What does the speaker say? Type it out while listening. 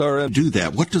Or do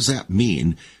that. What does that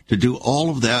mean to do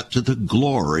all of that to the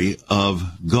glory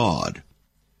of God?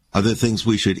 Are there things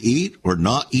we should eat or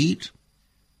not eat?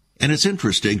 And it's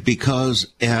interesting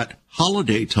because at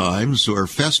holiday times or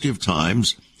festive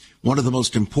times, one of the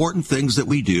most important things that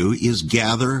we do is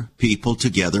gather people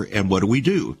together. And what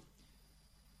do?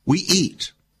 We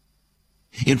eat.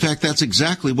 In fact, that's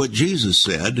exactly what Jesus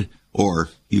said, or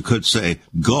you could say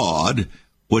God,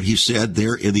 what he said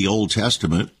there in the Old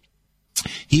Testament.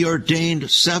 He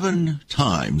ordained 7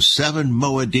 times, 7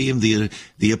 Moedim,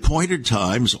 the appointed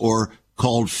times, or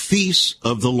called feasts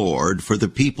of the Lord, for the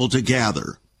people to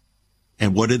gather.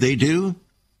 And what did they do?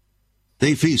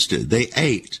 They feasted, they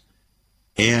ate,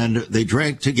 and they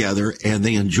drank together, and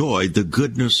they enjoyed the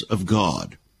goodness of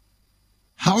God.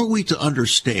 How are we to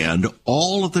understand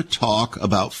all of the talk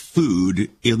about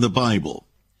food in the Bible?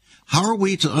 How are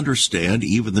we to understand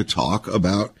even the talk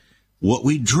about what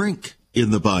we drink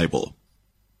in the Bible?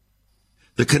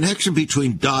 The connection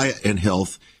between diet and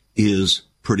health is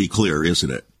pretty clear,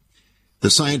 isn't it? The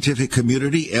scientific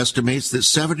community estimates that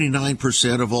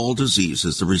 79% of all disease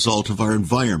is the result of our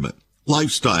environment,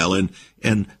 lifestyle,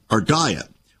 and our diet,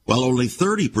 while only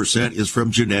 30% is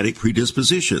from genetic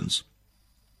predispositions.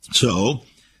 So,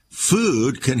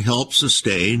 food can help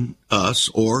sustain us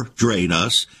or drain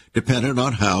us, depending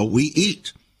on how we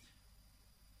eat.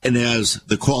 And as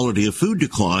the quality of food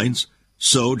declines,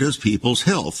 so does people's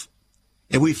health.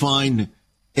 And we find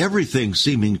everything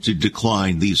seeming to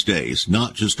decline these days,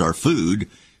 not just our food,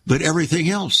 but everything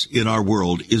else in our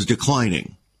world is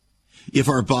declining. If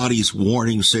our body's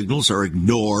warning signals are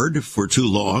ignored for too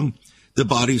long, the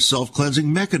body's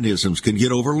self-cleansing mechanisms can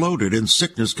get overloaded and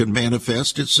sickness can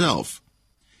manifest itself.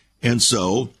 And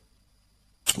so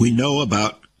we know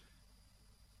about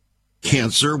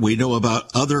cancer, we know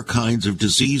about other kinds of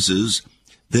diseases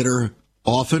that are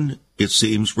often, it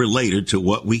seems, related to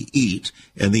what we eat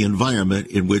and the environment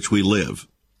in which we live.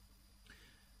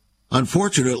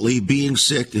 Unfortunately, being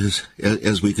sick,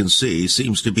 as we can see,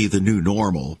 seems to be the new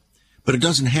normal, but it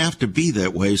doesn't have to be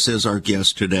that way, says our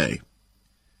guest today.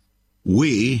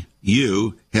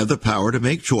 You, have the power to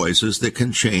make choices that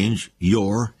can change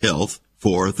your health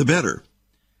for the better.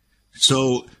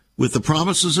 So, with the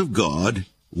promises of God,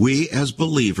 we as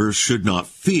believers should not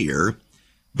fear,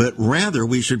 but rather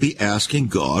we should be asking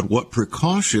God what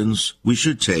precautions we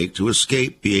should take to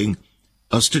escape being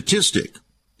a statistic.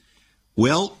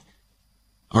 Well,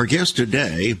 our guest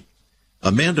today,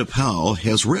 Amanda Powell,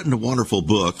 has written a wonderful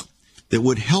book that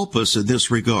would help us in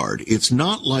this regard. It's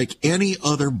not like any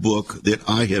other book that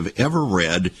I have ever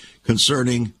read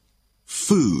concerning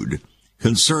food,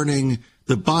 concerning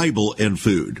the Bible and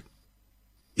food.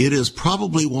 It is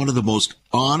probably one of the most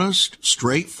honest,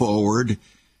 straightforward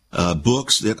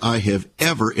books that I have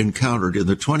ever encountered in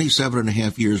the 27 and a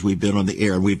half years we've been on the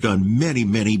air. We've done many,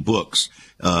 many books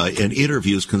and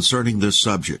interviews concerning this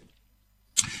subject.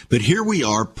 But here we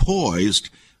are poised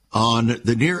on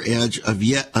the near edge of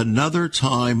yet another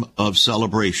time of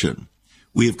celebration.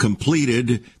 We have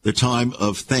completed the time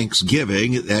of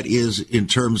Thanksgiving, that is, in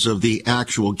terms of the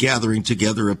actual gathering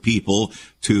together of people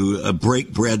to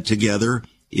break bread together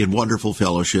in wonderful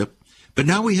fellowship. But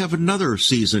now we have another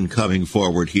season coming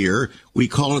forward here. We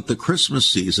call it the Christmas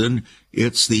season.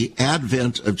 It's the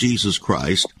advent of Jesus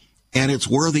Christ, and it's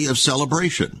worthy of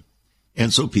celebration.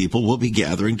 And so people will be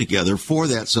gathering together for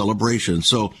that celebration.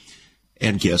 So,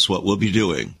 and guess what we'll be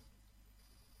doing?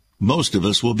 Most of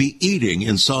us will be eating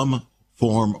in some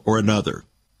form or another.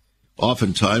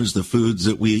 Oftentimes, the foods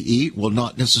that we eat will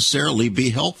not necessarily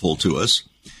be helpful to us,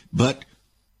 but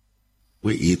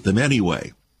we eat them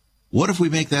anyway. What if we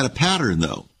make that a pattern,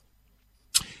 though?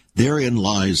 Therein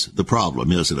lies the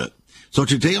problem, isn't it? So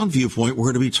today on Viewpoint,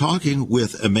 we're going to be talking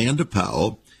with Amanda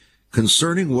Powell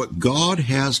concerning what God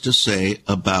has to say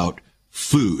about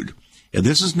food. And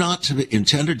this is not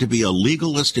intended to be a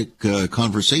legalistic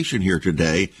conversation here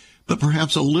today, but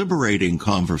perhaps a liberating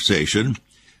conversation,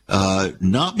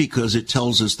 not because it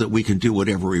tells us that we can do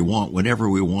whatever we want, whenever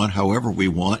we want, however we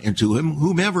want, and to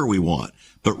whomever we want,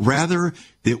 but rather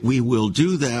that we will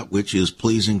do that which is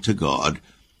pleasing to God.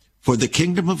 For the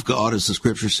kingdom of God, as the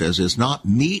scripture says, is not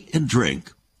meat and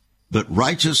drink, but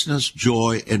righteousness,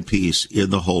 joy, and peace in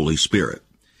the Holy Spirit.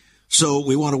 So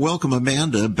we want to welcome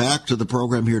Amanda back to the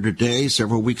program here today.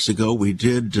 Several weeks ago, we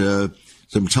did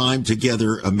some time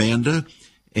together, Amanda,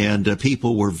 and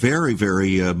people were very,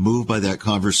 very moved by that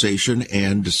conversation.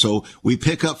 And so we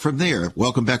pick up from there.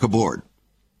 Welcome back aboard.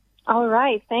 All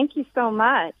right. Thank you so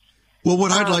much. Well,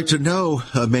 what I'd like to know,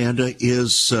 Amanda,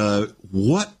 is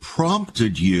what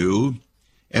prompted you,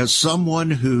 as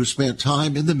someone who spent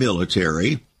time in the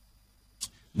military,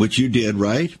 which you did,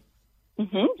 right?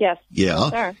 Yes. Yeah.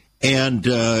 Sure. And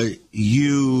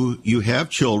you have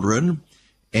children,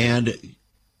 and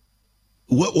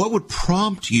what would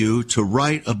prompt you to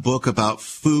write a book about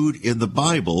food in the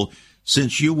Bible,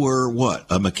 since you were,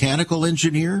 a mechanical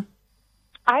engineer?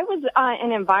 I was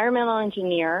an environmental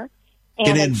engineer. And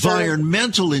An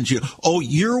environmental engineer. Oh,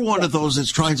 you're one of those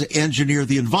that's trying to engineer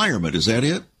the environment. Is that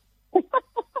it?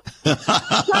 Trying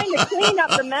to clean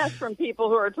up the mess from people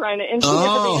who are trying to engineer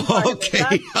the environment.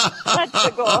 Okay. That's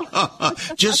the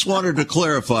goal. Just wanted to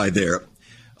clarify there.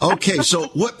 Okay, so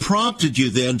what prompted you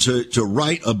then to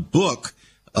write a book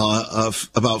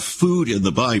about food in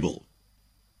the Bible?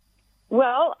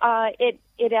 Well,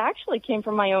 it actually came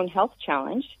from my own health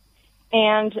challenge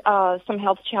and some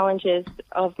health challenges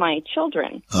of my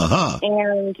children. Uh-huh.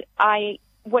 And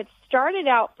what started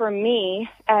out for me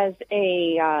as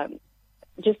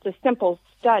just a simple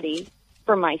study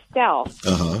for myself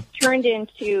turned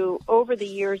into, over the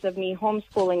years of me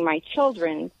homeschooling my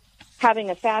children, having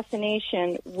a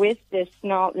fascination with this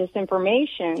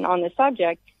information on the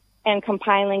subject and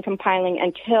compiling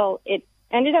until it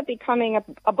ended up becoming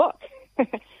a book.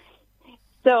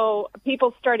 So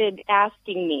people started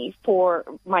asking me for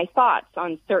my thoughts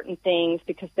on certain things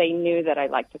because they knew that I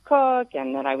liked to cook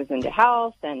and that I was into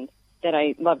health and that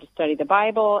I loved to study the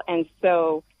Bible. And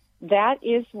so that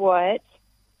is what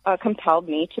compelled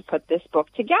me to put this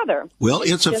book together. Well,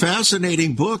 it's a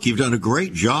fascinating book. You've done a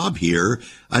great job here.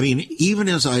 I mean, even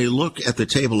as I look at the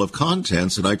table of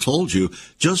contents, and I told you,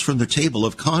 just from the table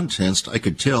of contents, I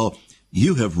could tell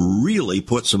you have really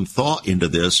put some thought into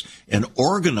this and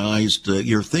organized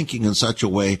your thinking in such a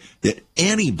way that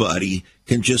anybody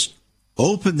can just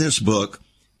open this book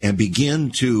and begin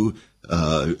to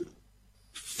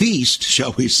feast,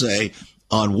 shall we say,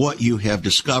 on what you have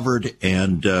discovered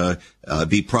and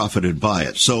be profited by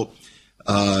it. So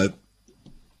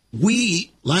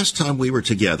last time we were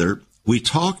together, we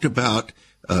talked about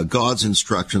God's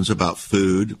instructions about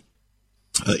food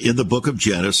in the book of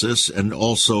Genesis and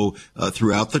also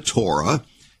throughout the Torah,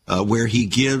 where he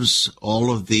gives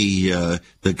all of the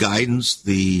guidance,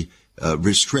 the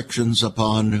restrictions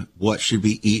upon what should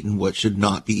be eaten, what should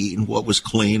not be eaten, what was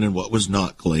clean and what was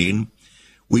not clean.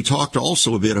 We talked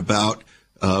also a bit about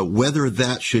whether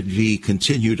that should be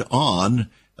continued on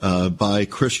by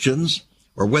Christians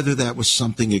or whether that was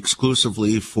something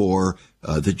exclusively for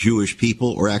the Jewish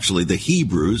people, or actually the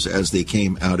Hebrews as they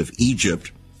came out of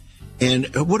Egypt.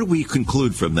 And what do we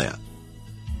conclude from that?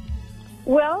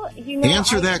 Well,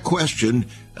 answer that question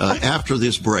after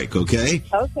this break, okay?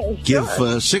 Okay, sure.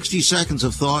 Give 60 seconds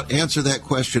of thought, answer that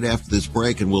question after this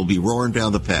break, and we'll be roaring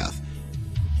down the path.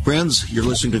 Friends, you're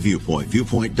listening to Viewpoint.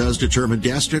 Viewpoint does determine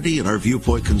destiny, and our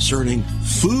viewpoint concerning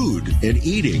food and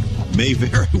eating may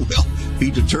very well be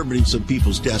determining some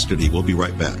people's destiny. We'll be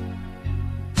right back.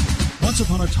 Once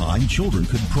upon a time, children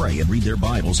could pray and read their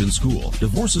Bibles in school.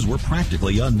 Divorces were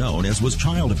practically unknown, as was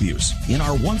child abuse. In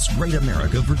our once great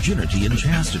America, virginity and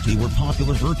chastity were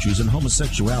popular virtues, and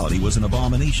homosexuality was an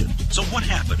abomination. So what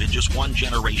happened in just one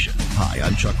generation? Hi,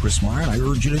 I'm Chuck Christmeyer, and I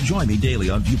urge you to join me daily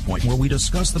on Viewpoint, where we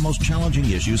discuss the most challenging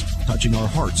issues touching our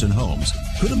hearts and homes.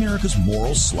 Could America's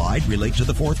moral slide relate to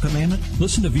the Fourth Commandment?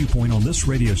 Listen to Viewpoint on this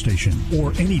radio station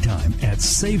or anytime at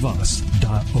saveus.org.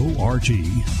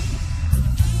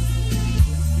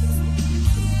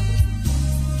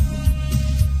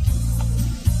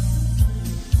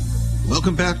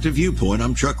 Welcome back to Viewpoint.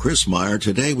 I'm Chuck Christmeyer.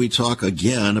 Today we talk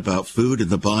again about food in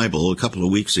the Bible. A couple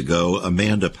of weeks ago,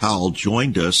 Amanda Powell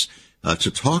joined us to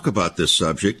talk about this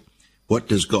subject. What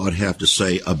does God have to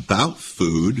say about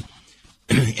food?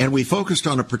 And we focused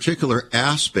on a particular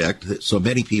aspect that so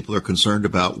many people are concerned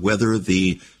about, whether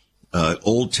the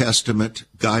Old Testament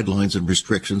guidelines and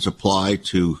restrictions apply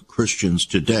to Christians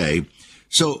today.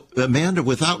 So, Amanda,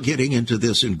 without getting into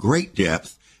this in great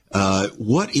depth,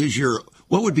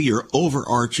 what would be your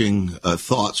overarching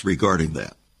thoughts regarding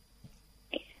that?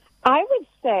 I would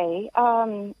say,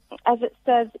 as it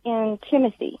says in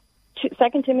Timothy,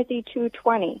 2 Timothy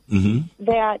 2:20,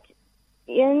 that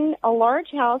in a large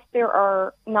house there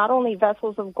are not only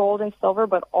vessels of gold and silver,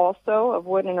 but also of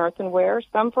wood and earthenware,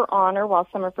 some for honor, while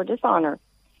some are for dishonor.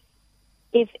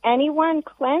 If anyone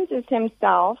cleanses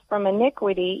himself from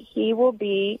iniquity, he will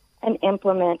be an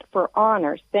implement for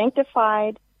honor,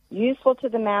 sanctified, useful to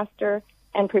the master,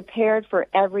 and prepared for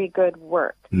every good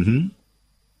work.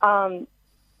 One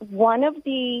of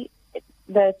the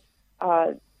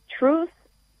truths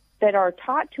that are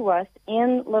taught to us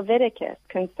in Leviticus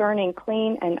concerning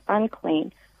clean and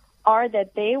unclean are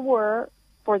that they were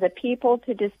for the people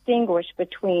to distinguish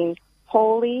between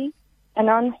holy and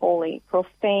unholy,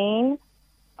 profane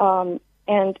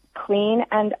and clean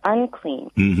and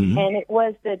unclean. Mm-hmm. And it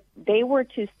was that they were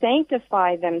to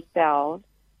sanctify themselves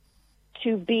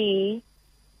to be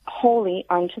holy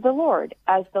unto the Lord,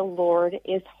 as the Lord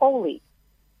is holy.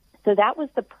 So that was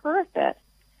the purpose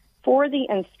for the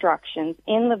instructions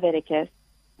in Leviticus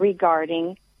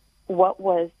regarding what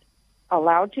was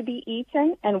allowed to be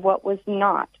eaten and what was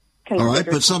not. All right,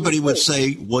 but somebody would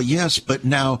say, well, yes, but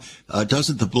now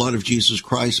doesn't the blood of Jesus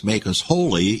Christ make us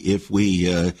holy if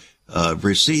we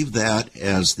receive that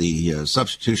as the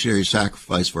substitutionary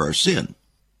sacrifice for our sin?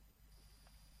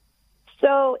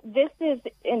 So this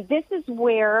is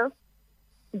where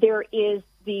there is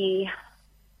the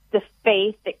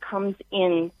faith that comes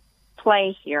in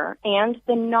play here, and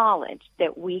the knowledge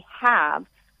that we have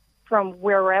from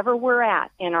wherever we're at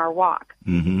in our walk.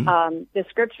 Mm-hmm. The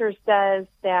scripture says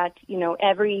that,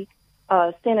 every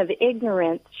sin of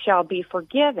ignorance shall be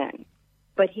forgiven,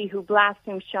 but he who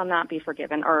blasphemes shall not be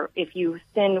forgiven, or if you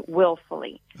sin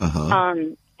willfully. Uh-huh.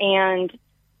 And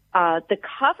the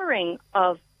covering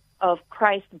of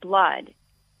Christ's blood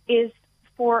is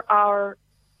for our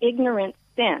ignorant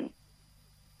sin.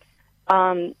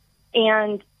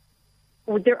 And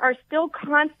there are still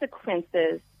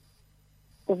consequences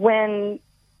when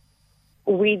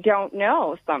we don't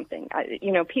know something.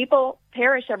 People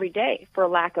perish every day for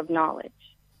lack of knowledge.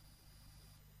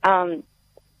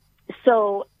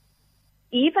 So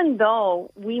even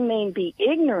though we may be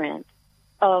ignorant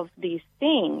of these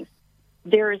things,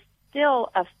 there's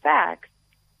still effects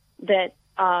that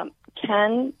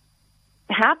can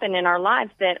happen in our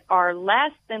lives that are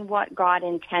less than what God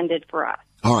intended for us.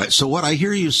 All right. So what I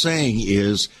hear you saying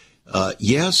is,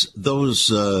 yes,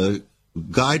 those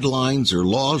guidelines or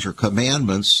laws or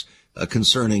commandments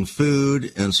concerning food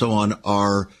and so on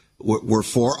were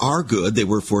for our good. They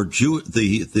were for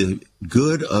the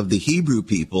good of the Hebrew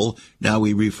people. Now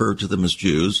we refer to them as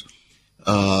Jews.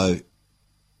 But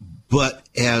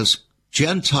as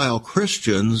Gentile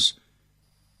Christians,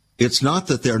 it's not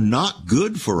that they're not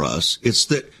good for us. It's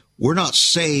that we're not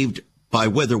saved by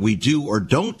whether we do or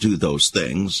don't do those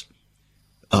things.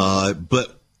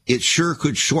 But it sure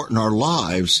could shorten our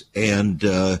lives and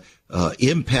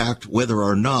impact whether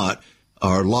or not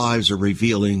our lives are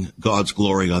revealing God's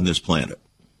glory on this planet.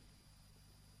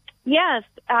 Yes,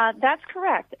 that's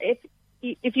correct.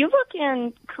 If you look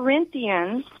in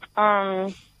Corinthians,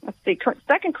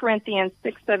 2 Corinthians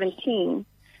 6:17,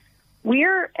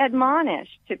 we're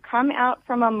admonished to come out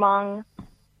from among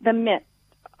the midst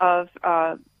of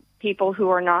people who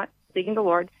are not seeking the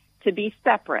Lord, to be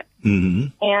separate, mm-hmm.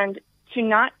 and to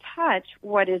not touch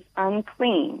what is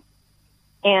unclean,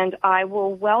 and I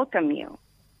will welcome you,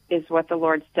 is what the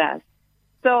Lord says.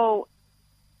 So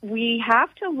we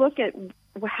have to look at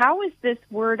how is this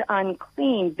word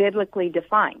unclean biblically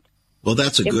defined? Well,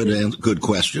 that's a good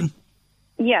question.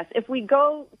 Yes, if we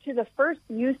go to the first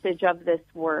usage of this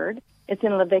word, it's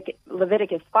in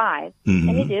Leviticus 5, mm-hmm.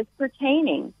 and it is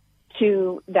pertaining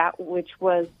to that which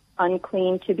was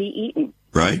unclean to be eaten.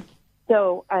 Right.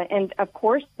 So, and of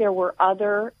course, there were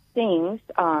other things,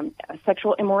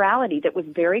 sexual immorality, that was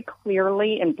very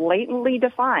clearly and blatantly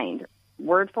defined,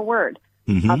 word for word,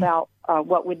 mm-hmm. about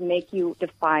what would make you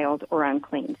defiled or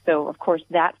unclean. So, of course,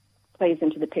 that plays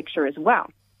into the picture as well.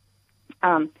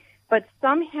 But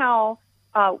somehow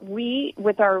we,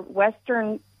 with our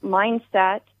Western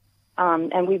mindset,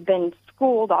 and we've been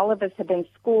schooled, all of us have been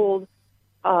schooled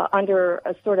under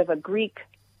a sort of a Greek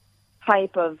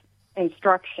type of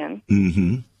instruction.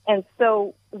 Mm-hmm. And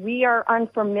so we are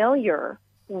unfamiliar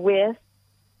with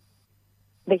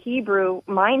the Hebrew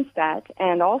mindset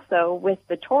and also with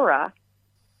the Torah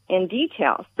in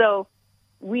detail. So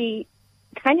we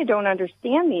kind of don't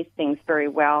understand these things very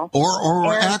well.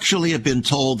 Or actually have been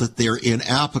told that they're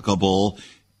inapplicable,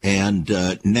 and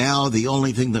now the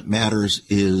only thing that matters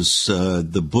is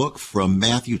the book from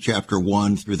Matthew chapter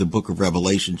 1 through the book of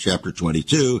Revelation chapter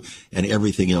 22, and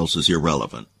everything else is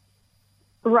irrelevant.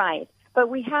 Right. But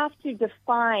we have to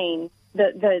define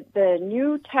the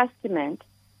New Testament,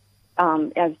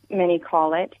 as many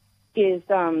call it, is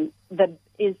the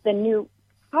new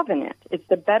covenant. It's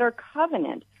the better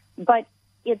covenant, but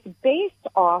it's based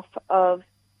off of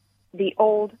the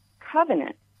old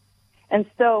covenant. And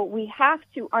so we have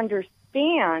to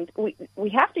understand, we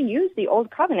have to use the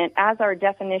old covenant as our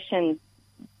definition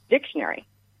dictionary.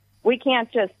 We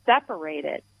can't just separate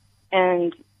it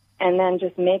and then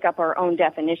just make up our own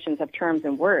definitions of terms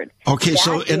and words. Okay,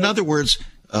 so in other words,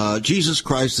 Jesus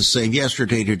Christ is saying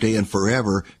yesterday, today, and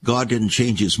forever. God didn't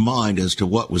change his mind as to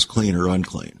what was clean or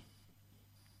unclean.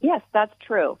 Yes, that's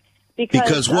true.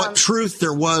 Because what truth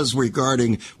there was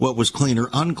regarding what was clean or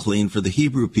unclean for the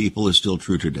Hebrew people is still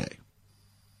true today.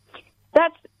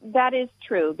 That is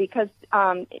true, because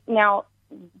now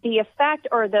the effect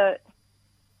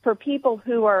for people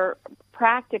who are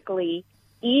practically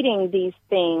eating these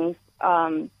things,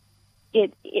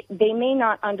 they may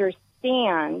not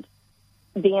understand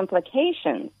the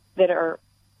implications that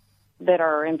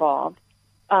are involved,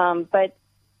 but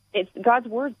God's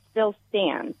word still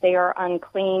stands. They are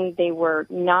unclean. They were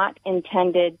not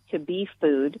intended to be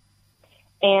food,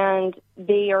 and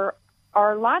there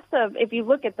are lots of. If you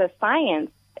look at the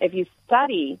science, if you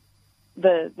study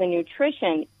the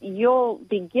nutrition, you'll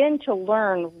begin to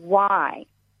learn why.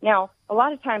 Now, a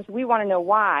lot of times we want to know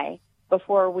why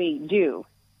before we do,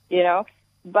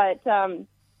 but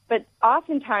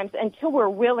oftentimes until we're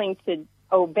willing to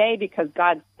obey because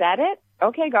God said it,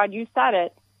 okay, God, you said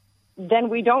it, then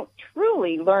we don't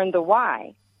truly learn the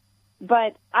why.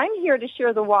 But I'm here to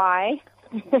share the why,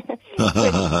 which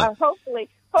hopefully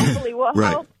will right.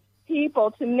 help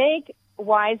people to make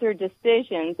wiser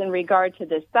decisions in regard to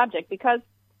this subject, because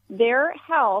their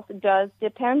health does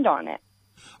depend on it.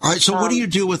 All right, so what do you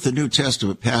do with the New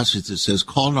Testament passage that says,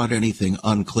 call not anything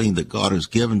unclean that God has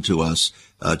given to us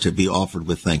to be offered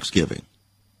with thanksgiving?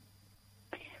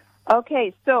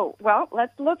 Okay, so,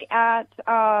 let's look at,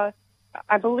 I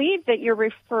believe that you're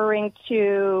referring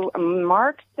to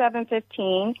Mark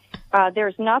 7:15.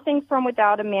 There's nothing from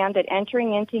without a man that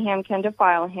entering into him can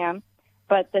defile him,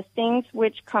 but the things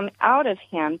which come out of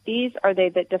him, these are they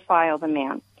that defile the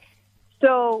man.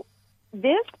 So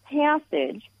this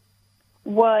passage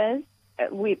was,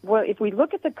 if we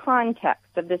look at the context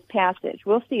of this passage,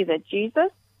 we'll see that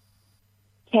Jesus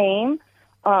came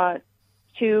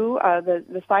to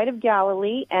the site of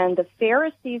Galilee, and the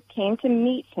Pharisees came to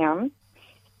meet him,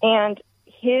 and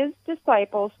his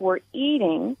disciples were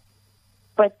eating,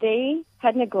 but they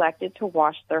had neglected to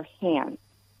wash their hands.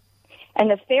 And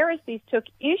the Pharisees took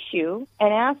issue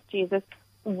and asked Jesus,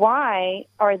 why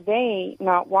are they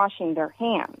not washing their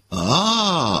hands?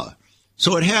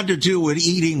 So it had to do with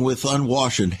eating with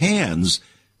unwashed hands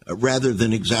rather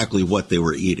than exactly what they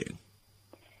were eating.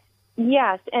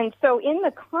 Yes, and so in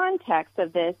the context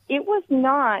of this, it was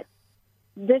not,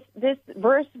 this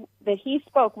verse that he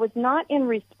spoke was not in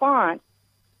response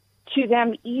to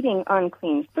them eating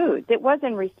unclean foods. It was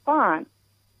in response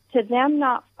to them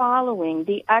not following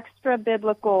the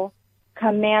extra-biblical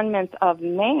commandments of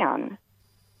man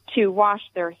to wash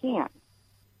their hands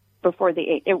before they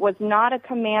ate. It was not a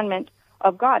commandment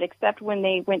of God, except when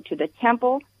they went to the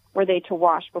temple, were they to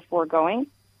wash before going,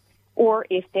 or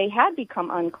if they had become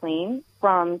unclean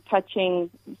from touching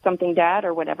something dead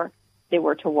or whatever, they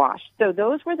were to wash. So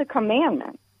those were the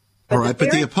commandments. All right,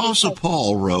 but the Apostle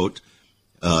Paul wrote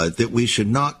that we should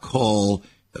not call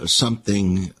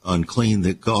something unclean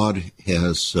that God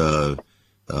has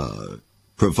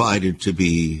provided to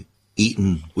be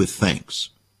eaten with thanks.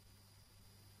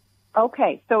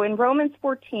 Okay, so in Romans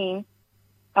 14,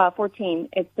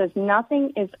 it says,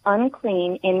 nothing is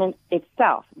unclean in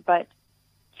itself, but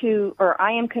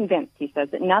I am convinced, he says,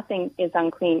 that nothing is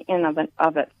unclean in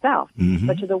of itself,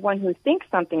 but to the one who thinks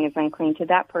something is unclean, to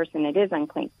that person it is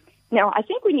unclean. Now, I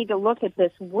think we need to look at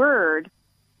this word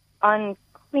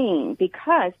unclean,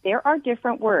 because there are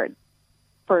different words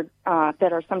for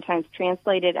that are sometimes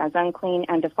translated as unclean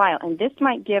and defile, and this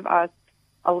might give us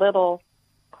a little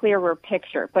clearer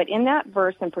picture. But in that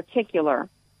verse in particular,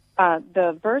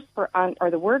 the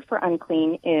word for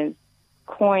unclean is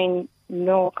koinonao.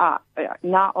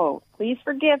 Please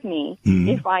forgive me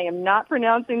if I am not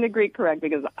pronouncing the Greek correct,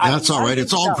 because that's all right.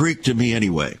 It's all Greek to me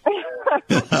anyway.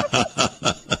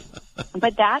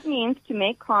 But that means to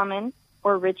make common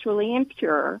or ritually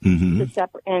impure, to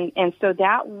separate, and so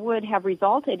that would have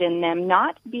resulted in them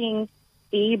not being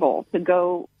able to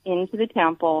go into the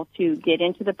temple to get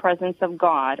into the presence of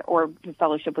God or to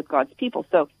fellowship with God's people.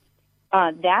 So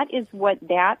that is what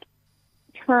that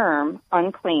term,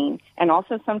 unclean, and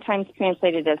also sometimes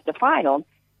translated as defiled,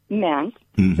 meant.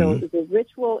 So it was a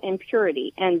ritual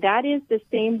impurity, and that is the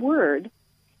same word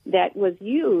that was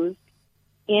used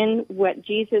in what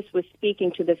Jesus was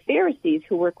speaking to the Pharisees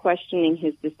who were questioning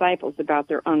his disciples about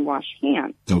their unwashed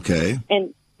hands. Okay.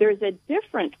 And there's a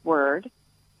different word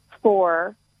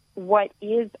for what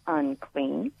is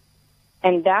unclean,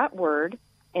 and that word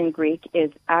in Greek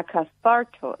is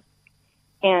akathartos.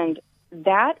 And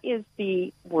that is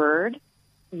the word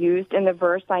used in the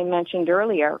verse I mentioned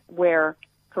earlier, where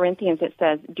Corinthians, it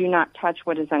says, do not touch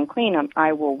what is unclean, and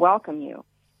I will welcome you.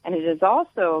 And it is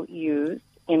also used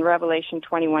in Revelation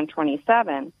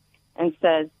 21:27 and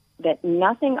says that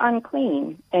nothing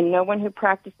unclean and no one who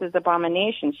practices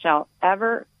abomination shall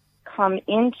ever come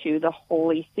into the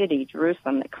holy city,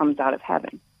 Jerusalem, that comes out of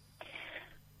heaven.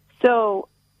 So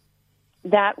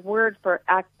that word for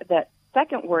that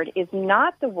second word is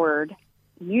not the word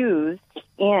used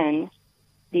in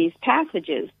these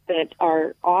passages that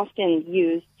are often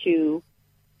used to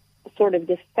sort of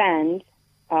defend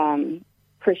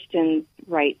Christians'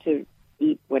 right to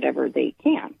eat whatever they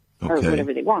can or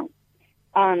whatever they want.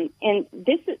 And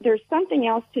there's something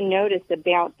else to notice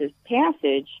about this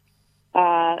passage.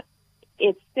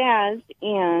 It says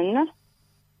in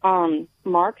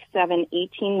Mark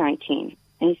 7:18-19,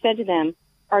 and he said to them,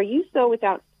 "Are you so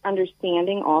without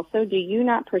understanding also? Do you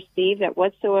not perceive that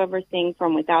whatsoever thing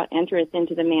from without entereth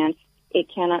into the man, it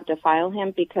cannot defile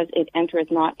him, because it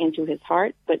entereth not into his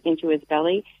heart, but into his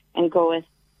belly, and goeth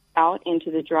out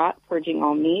into the draught, purging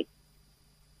all meat?"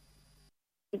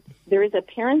 There is a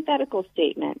parenthetical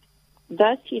statement,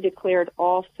 "Thus he declared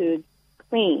all foods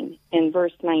clean," in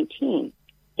verse 19,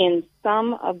 in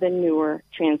some of the newer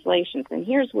translations. And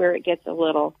here's where it gets a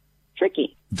little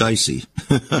tricky. Dicey.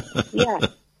 Yeah.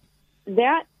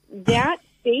 That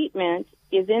statement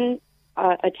is in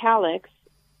italics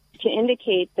to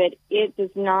indicate that it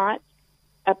does not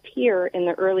appear in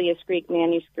the earliest Greek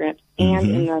manuscripts and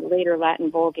in the later Latin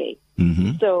Vulgate.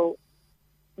 So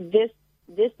this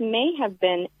may have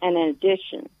been an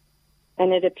addition,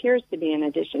 and it appears to be an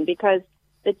addition, because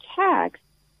the text,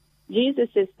 Jesus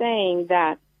is saying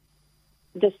that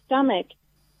the stomach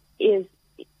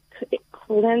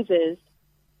cleanses,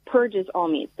 purges all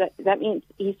meats. That means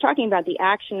he's talking about the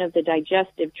action of the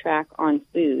digestive tract on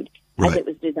food, as it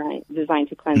was designed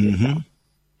to cleanse itself.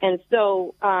 And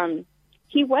so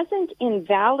he wasn't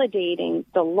invalidating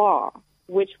the law,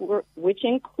 which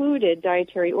included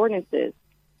dietary ordinances,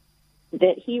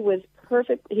 that he was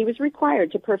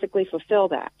required to perfectly fulfill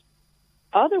that.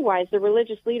 Otherwise, the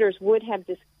religious leaders would have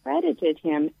discredited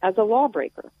him as a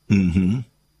lawbreaker.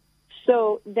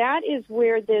 So that is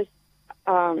where this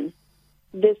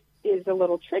is a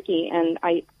little tricky, and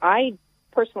I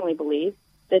personally believe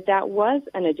that was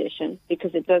an addition,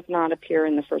 because it does not appear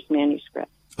in the first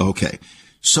manuscript. Okay.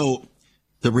 So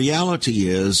the reality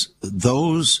is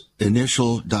those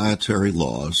initial dietary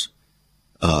laws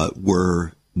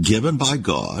were given by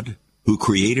God, who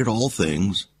created all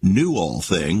things, knew all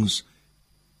things,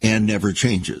 and never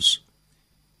changes.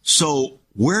 So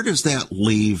where does that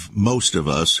leave most of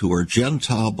us who are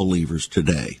Gentile believers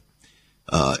today?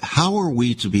 How are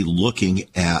we to be looking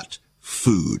at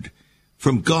food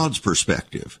from God's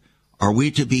perspective? Are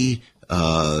we to be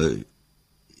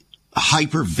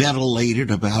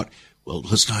hyperventilated about, well,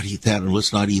 let's not eat that, and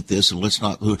let's not eat this, and let's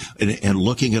not, and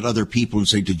looking at other people and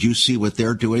saying, did you see what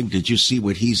they're doing? Did you see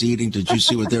what he's eating? Did you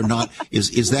see what they're not?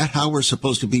 Is that how we're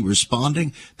supposed to be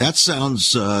responding? That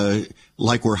sounds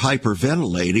like we're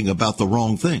hyperventilating about the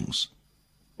wrong things.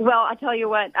 Well, I tell you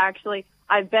what, actually,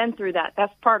 I've been through that.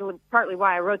 That's partly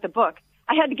why I wrote the book.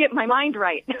 I had to get my mind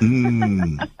right.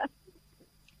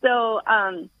 So,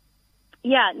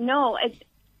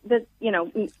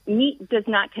 meat does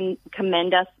not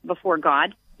commend us before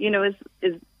God.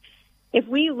 If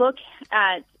we look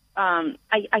at,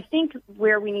 I think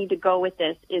where we need to go with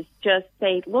this is just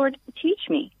say, Lord, teach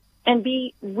me, and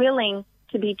be willing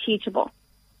to be teachable,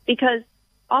 because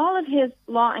all of his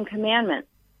law and commandments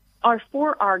are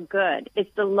for our good.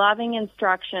 It's the loving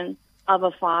instruction of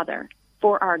a father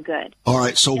for our good. All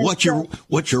right. So what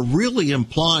you're really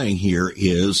implying here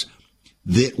is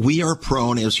that we are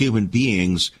prone as human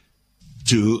beings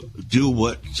to do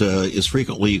what is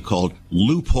frequently called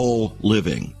loophole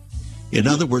living. In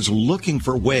other words, looking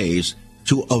for ways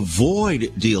to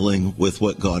avoid dealing with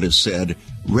what God has said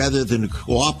rather than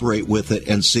cooperate with it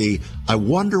and see, I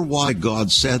wonder why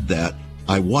God said that.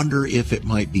 I wonder if it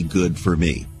might be good for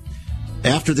me.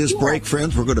 After this break,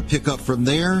 friends, we're going to pick up from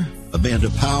there.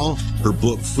 Amanda Powell, her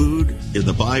book, Food in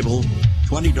the Bible,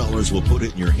 $20. We'll put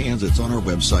it in your hands. It's on our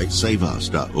website,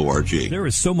 saveus.org. There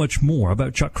is so much more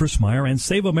about Chuck Crismier and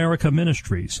Save America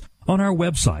Ministries on our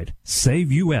website,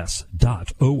 saveus.org.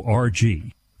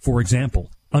 For example,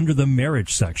 under the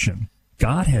marriage section,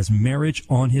 God has marriage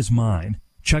on his mind.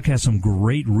 Chuck has some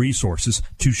great resources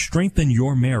to strengthen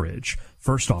your marriage.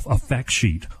 First off, a fact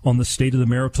sheet on the state of the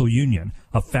marital union,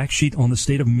 a fact sheet on the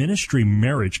state of ministry,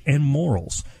 marriage, and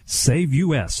morals.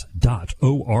 SaveUS.org.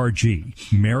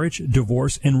 Marriage,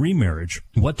 divorce, and remarriage.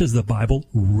 What does the Bible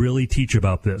really teach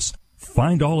about this?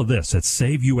 Find all of this at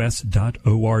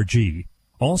SaveUS.org.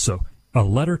 Also, a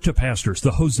letter to pastors,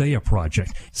 the Hosea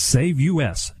Project,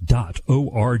 SaveUS.org,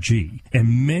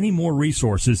 and many more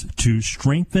resources to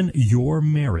strengthen your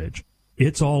marriage.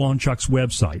 It's all on Chuck's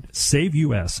website,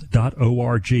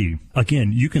 SaveUS.org.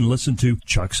 Again, you can listen to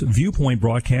Chuck's Viewpoint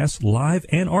broadcast live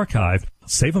and archived.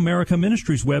 Save America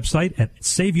Ministries website at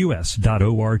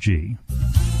SaveUS.org.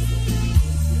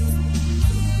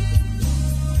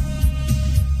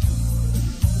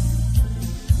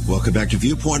 Welcome back to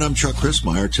Viewpoint. I'm Chuck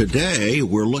Christmeyer. Today,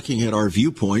 we're looking at our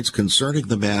viewpoints concerning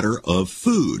the matter of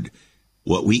food.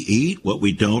 What we eat, what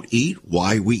we don't eat,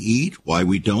 why we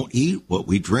don't eat, what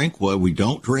we drink, why we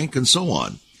don't drink, and so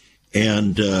on.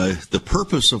 And the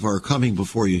purpose of our coming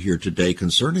before you here today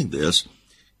concerning this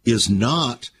is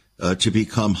not to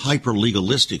become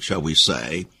hyper-legalistic, shall we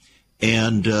say,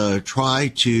 and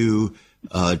try to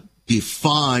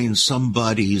define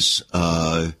somebody's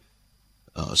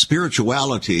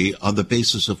spirituality on the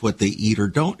basis of what they eat or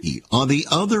don't eat. On the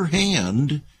other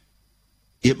hand,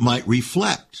 it might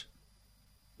reflect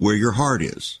where your heart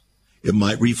is. It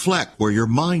might reflect where your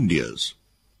mind is.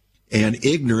 And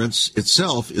ignorance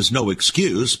itself is no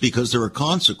excuse because there are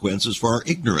consequences for our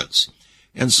ignorance.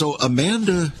 And so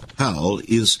Amanda Powell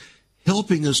is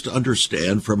helping us to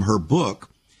understand from her book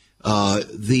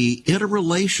the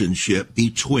interrelationship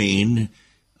between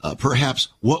perhaps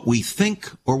what we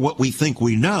think or what we think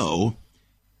we know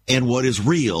and what is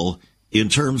real in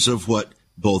terms of what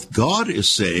both God is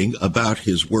saying about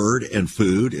his word and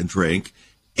food and drink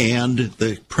and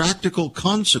the practical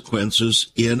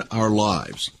consequences in our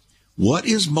lives. What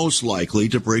is most likely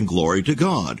to bring glory to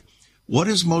God? What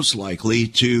is most likely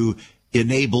to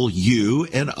enable you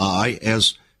and I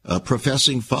as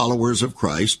professing followers of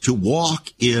Christ to walk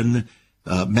in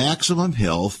maximum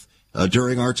health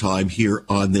during our time here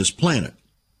on this planet?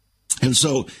 And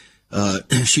so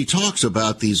she talks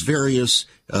about these various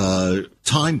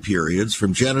time periods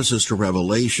from Genesis to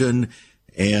Revelation,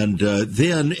 and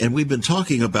we've been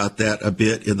talking about that a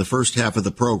bit in the first half of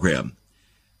the program.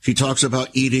 She talks about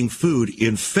eating food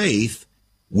in faith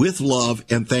with love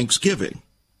and thanksgiving.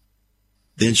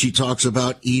 Then she talks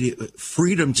about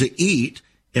freedom to eat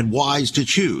and wise to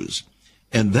choose.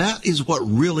 And that is what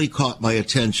really caught my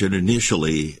attention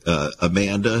initially,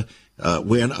 Amanda,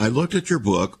 when I looked at your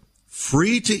book,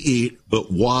 Free to Eat,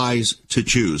 but Wise to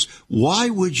Choose.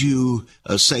 Why would you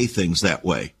say things that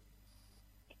way?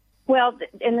 Well,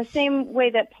 in the same way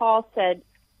that Paul said,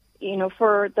 you know,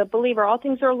 for the believer, all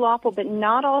things are lawful, but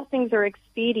not all things are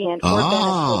expedient or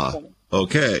beneficial.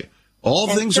 Okay. All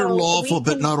things are lawful,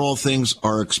 but not all things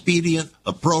are expedient,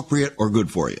 appropriate, or good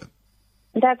for you.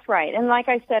 That's right. And like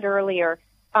I said earlier,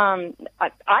 I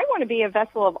want to be a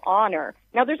vessel of honor.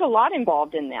 Now, there's a lot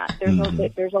involved in that.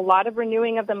 There's a lot of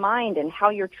renewing of the mind and how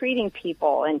you're treating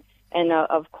people. And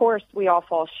of course, we all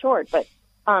fall short. But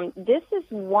this is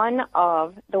one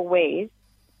of the ways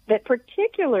that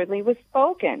particularly was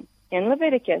spoken in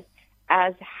Leviticus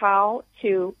as how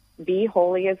to be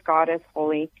holy as God is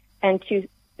holy and to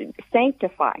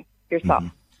sanctify yourself.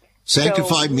 Mm-hmm.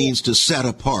 Sanctify means to set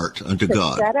apart unto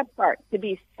God. To set apart, to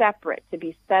be separate, to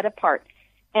be set apart.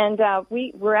 And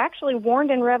we're actually warned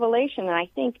in Revelation, and I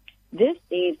think this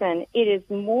season it is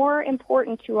more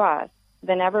important to us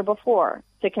than ever before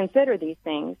to consider these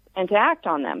things and to act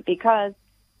on them, because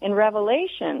in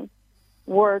Revelation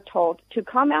we're told to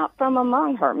come out from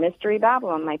among her, Mystery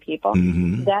Babylon, my people,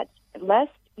 mm-hmm. that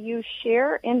lest you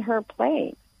share in her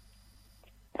plagues.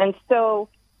 And so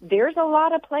there's a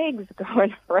lot of plagues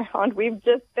going around. We've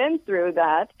just been through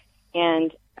that,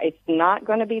 and it's not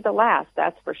going to be the last,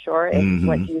 that's for sure. If mm-hmm.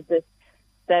 what Jesus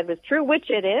said was true, which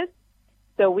it is.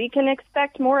 So we can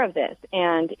expect more of this,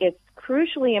 and it's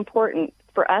crucially important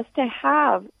for us to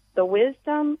have the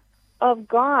wisdom of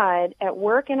God at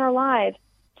work in our lives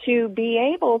to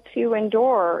be able to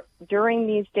endure during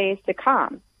these days to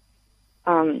come.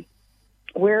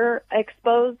 We're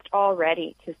exposed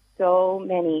already to so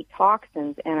many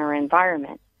toxins in our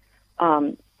environment.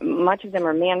 Much of them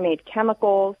are man-made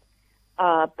chemicals,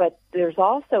 but there's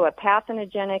also a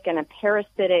pathogenous and a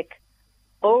parasitic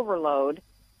overload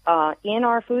in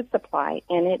our food supply,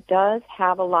 and it does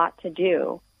have a lot to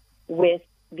do with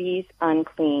these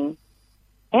unclean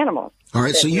animals. All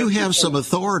right, so you have some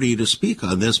authority to speak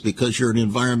on this because you're an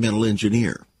environmental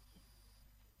engineer.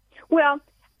 Well,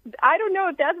 I don't know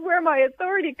if that's where my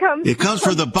authority comes from. It comes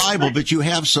from the Bible, but you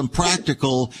have some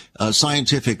practical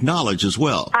scientific knowledge as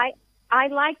well. I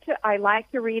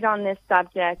like to read on this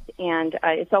subject, and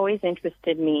it's always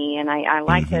interested me, and I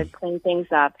like mm-hmm. to clean things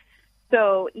up.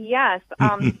 So yes,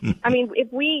 I mean,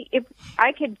 if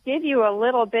I could give you a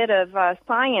little bit of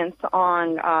science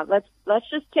on, let's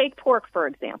just take pork for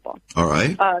example. All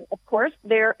right. Of course,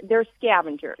 they're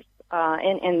scavengers,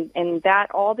 and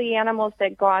that all the animals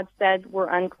that God said were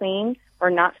unclean or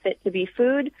not fit to be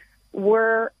food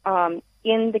were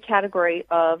in the category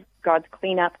of God's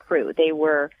cleanup crew. They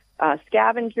were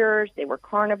scavengers. They were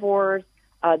carnivores.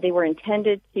 They were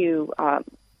intended to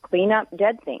clean up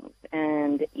dead things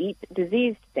and eat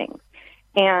diseased things.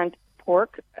 And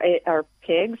pork or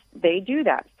pigs, they do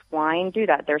that. Swine do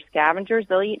that. They're scavengers.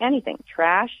 They'll eat anything.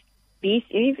 Trash,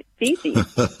 feces,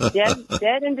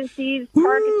 dead and diseased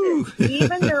carcasses,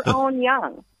 even their own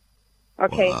young.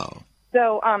 Okay, wow.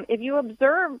 So if you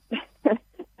observe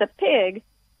the pig,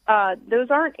 those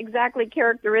aren't exactly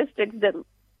characteristics that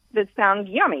sound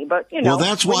yummy, but Well,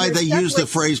 that's why they use the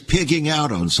phrase "pigging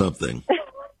out" on something.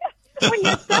 When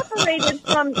you're separated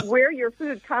from where your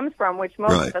food comes from, which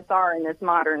most of us are in this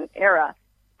modern era,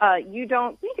 you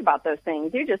don't think about those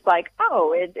things. You're just like,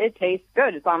 oh, it tastes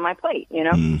good. It's on my plate,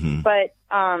 Mm-hmm.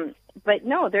 But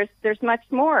no, there's much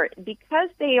more. Because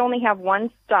they only have one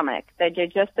stomach, they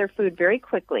digest their food very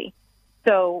quickly.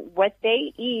 So what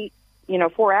they eat,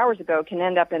 4 hours ago can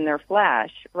end up in their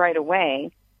flesh right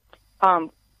away.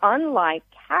 Unlike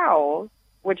cows,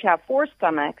 which have 4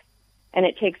 stomachs, and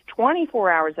it takes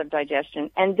 24 hours of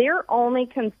digestion, and they're only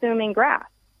consuming grass.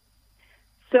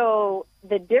 So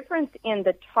the difference in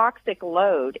the toxic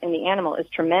load in the animal is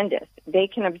tremendous. They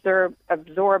can absorb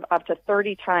up to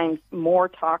 30 times more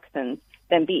toxins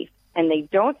than beef, and they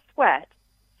don't sweat,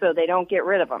 so they don't get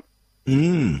rid of them.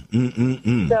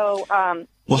 So,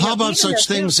 well, how about such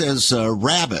things as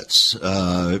rabbits?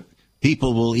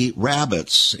 People will eat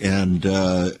rabbits and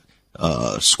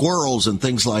squirrels and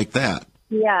things like that.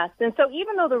 Yes, and so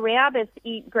even though the rabbits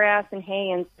eat grass and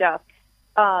hay and stuff,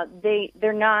 they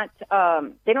don't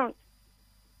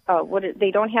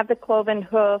have the cloven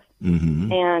hoof,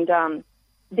 and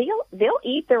they'll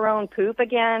eat their own poop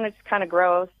again. It's kind of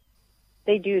gross.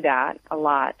 They do that a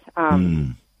lot.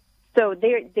 So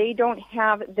they don't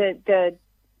have the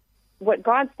what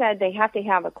God said. They have to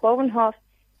have a cloven hoof,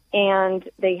 and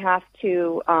they have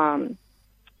to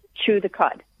chew the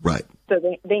cud. Right.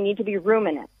 So they need to be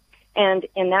ruminants. And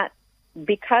in that,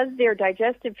 because their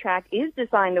digestive tract is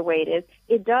designed the way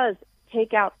it does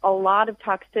take out a lot of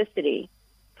toxicity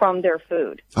from their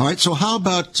food. All right. So how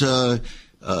about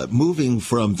moving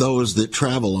from those that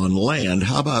travel on land?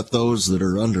 How about those that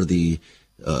are under the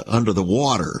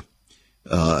water?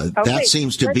 That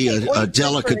seems to be a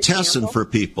delicatessen for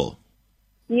people.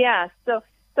 Yes. So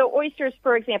oysters,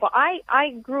 for example, I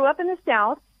grew up in the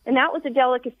South, and that was a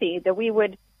delicacy that we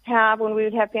would have when we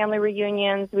would have family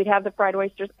reunions. We'd have the fried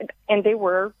oysters, and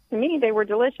to me, they were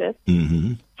delicious.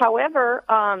 Mm-hmm. However,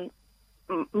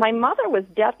 my mother was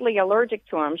deathly allergic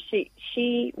to them.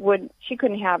 She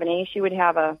couldn't have any. She would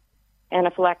have a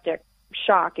anaphylactic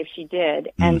shock if she did.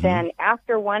 Mm-hmm. And then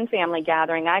after one family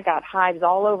gathering, I got hives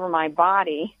all over my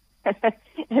body,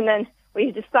 and then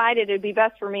we decided it'd be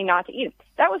best for me not to eat them.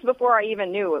 That was before I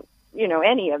even knew,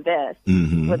 any of this,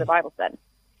 what the Bible said.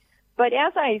 But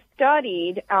as I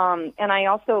studied, and I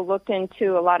also looked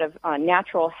into a lot of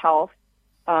natural health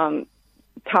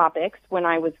topics when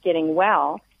I was getting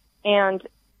well, and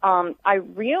I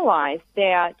realized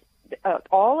that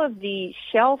all of the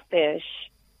shellfish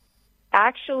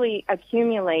actually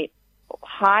accumulate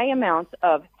high amounts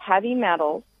of heavy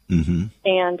metals,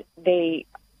 and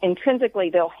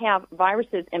they'll have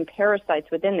viruses and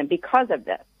parasites within them because of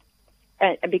this,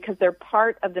 because they're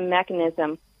part of the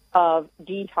mechanism of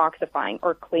detoxifying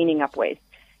or cleaning up waste.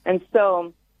 And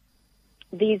so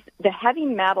the heavy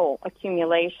metal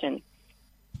accumulation,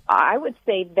 I would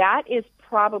say that is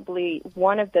probably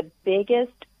one of the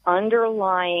biggest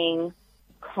underlying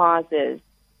causes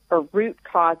or root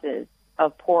causes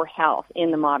of poor health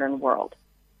in the modern world.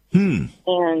 And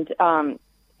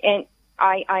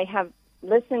I have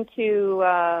listened to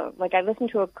a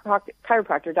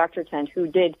chiropractor, Dr. Tent,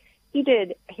 he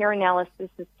did hair analysis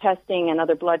testing and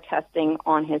other blood testing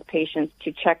on his patients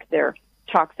to check their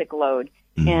toxic load.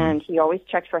 And he always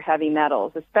checked for heavy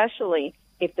metals, especially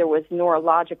if there was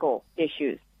neurological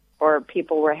issues or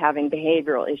people were having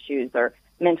behavioral issues or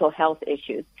mental health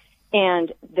issues.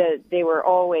 And they were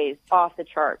always off the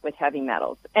chart with heavy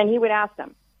metals. And he would ask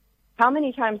them, how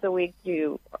many times a week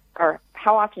or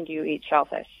how often do you eat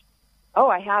shellfish? Oh,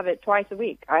 I have it twice a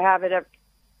week. I have it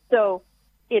so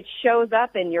it shows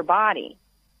up in your body.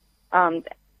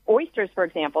 Oysters, for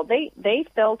example, they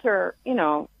filter,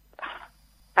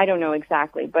 I don't know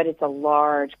exactly, but it's a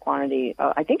large quantity.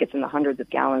 I think it's in the hundreds of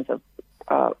gallons of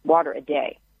water a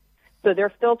day. So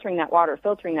they're filtering that water,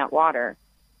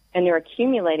 and they're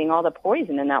accumulating all the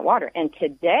poison in that water. And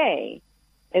today,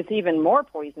 it's even more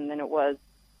poison than it was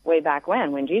way back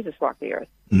when Jesus walked the earth.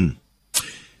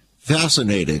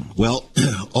 Fascinating. Well,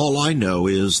 all I know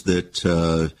is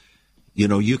that,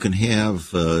 you can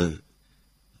have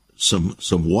some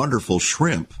wonderful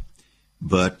shrimp,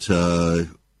 but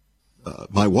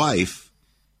my wife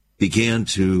began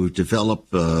to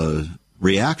develop a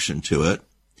reaction to it,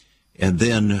 and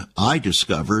then I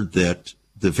discovered that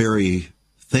the very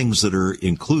things that are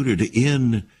included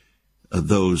in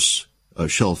those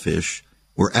shellfish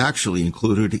were actually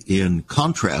included in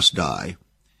contrast dye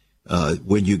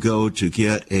when you go to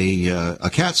get a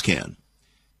CAT scan.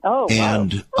 Oh,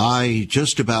 and wow. I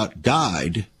just about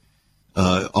died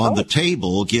on the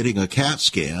table getting a CAT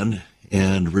scan,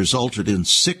 and resulted in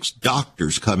 6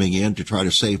 doctors coming in to try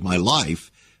to save my life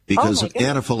because of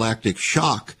anaphylactic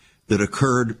shock that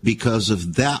occurred because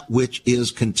of that which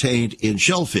is contained in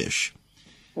shellfish.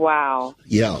 Wow.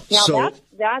 Yeah. Now so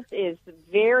that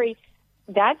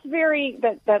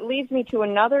leads me to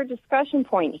another discussion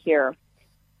point here.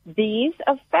 These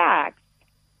effects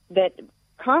that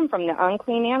come from the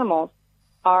unclean animals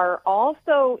are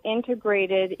also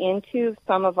integrated into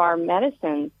some of our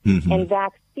medicines and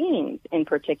vaccines in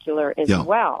particular as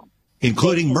well.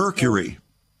 Including mercury.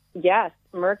 Yes,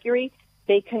 mercury.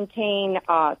 They contain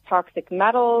toxic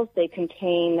metals. They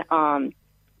contain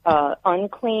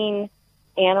unclean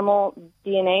animal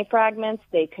DNA fragments.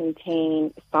 They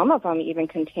contain, some of them even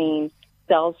contain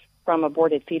cells from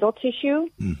aborted fetal tissue.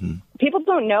 People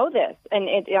don't know this, and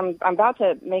I'm about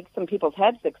to make some people's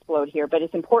heads explode here, but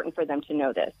it's important for them to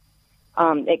know this.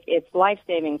 It's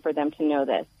life-saving for them to know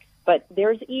this. But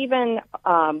there's even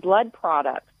blood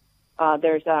products.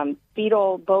 There's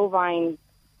fetal bovine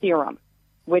serum,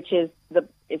 which is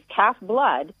calf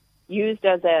blood used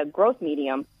as a growth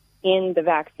medium in the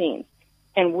vaccines.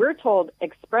 And we're told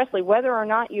expressly, whether or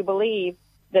not you believe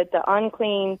that the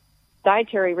unclean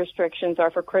dietary restrictions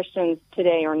are for Christians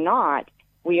today or not,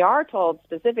 we are told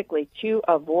specifically to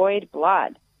avoid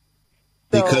blood.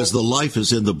 So, because the life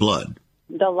is in the blood.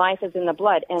 The life is in the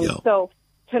blood. And so,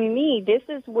 to me, this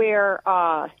is where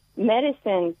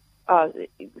medicine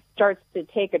starts to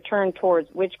take a turn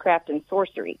towards witchcraft and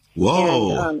sorcery.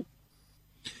 Whoa. And,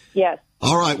 yes.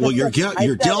 All right. Well,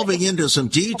 you're delving into some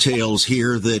details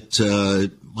here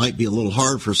that might be a little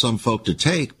hard for some folk to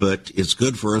take, but it's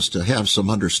good for us to have some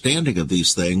understanding of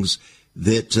these things,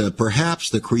 that perhaps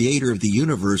the creator of the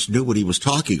universe knew what he was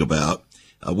talking about,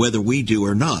 whether we do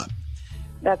or not.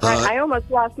 That's right. I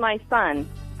almost lost my son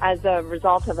as a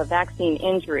result of a vaccine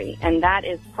injury, and that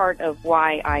is part of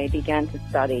why I began to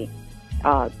study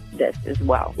this as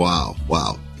well. Wow.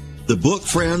 The book,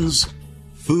 friends,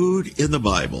 Food in the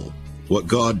Bible. What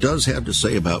God does have to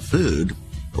say about food,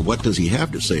 or what does he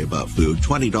have to say about food?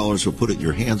 $20 will put it in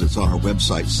your hands. It's on our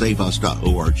website,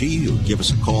 saveus.org. You can give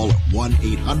us a call at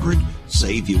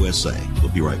 1-800-SAVE-USA.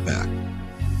 We'll be right back.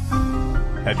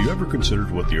 Have you ever considered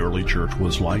what the early church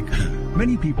was like?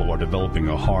 Many people are developing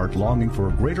a heart longing for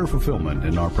a greater fulfillment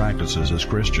in our practices as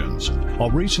Christians. A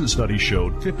recent study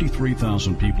showed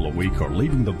 53,000 people a week are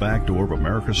leaving the back door of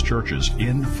America's churches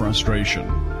in frustration.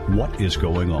 What is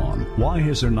going on? Why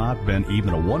has there not been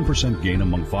even a 1% gain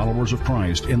among followers of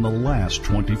Christ in the last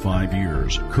 25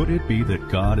 years? Could it be that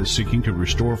God is seeking to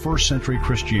restore first century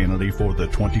Christianity for the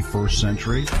 21st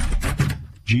century?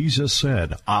 Jesus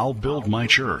said, "I'll build my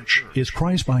church." Is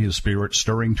Christ by his Spirit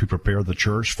stirring to prepare the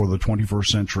church for the 21st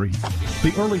century?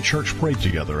 The early church prayed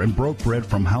together and broke bread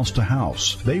from house to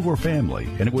house. They were family,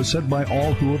 and it was said by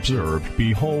all who observed,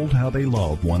 "Behold how they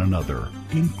love one another."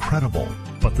 Incredible.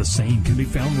 But the same can be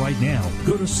found right now.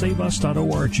 Go to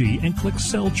saveus.org and click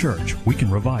Cell Church. We can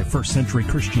revive first century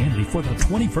Christianity for the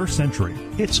 21st century.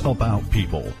 It's about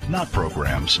people, not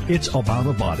programs. It's about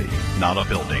a body, not a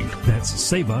building. That's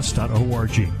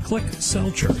saveus.org. Click Cell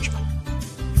Church.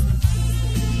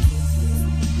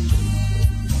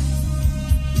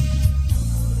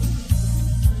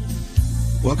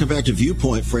 Welcome back to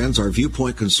Viewpoint, friends. Our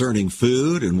viewpoint concerning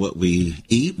food and what we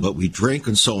eat, what we drink,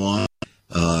 and so on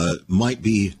might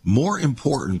be more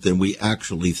important than we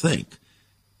actually think.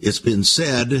 It's been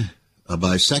said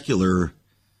by secular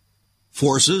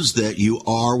forces that you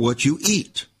are what you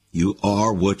eat. You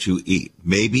are what you eat.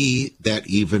 Maybe that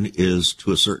even is,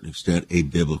 to a certain extent, a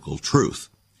biblical truth.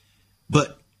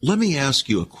 But let me ask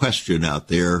you a question out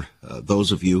there,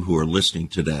 those of you who are listening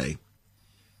today.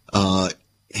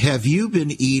 Have you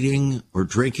been eating or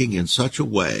drinking in such a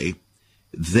way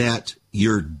that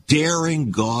you're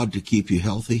daring God to keep you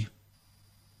healthy?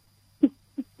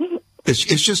 It's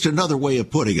just another way of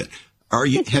putting it.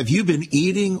 Have you been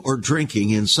eating or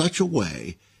drinking in such a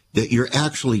way that you're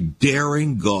actually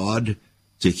daring God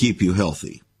to keep you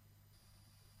healthy?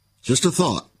 Just a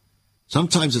thought.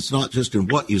 Sometimes it's not just in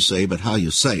what you say, but how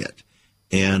you say it.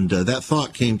 And that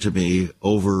thought came to me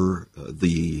over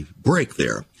the break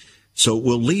there. So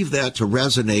we'll leave that to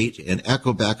resonate and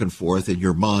echo back and forth in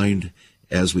your mind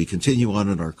as we continue on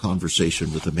in our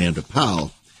conversation with Amanda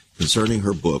Powell concerning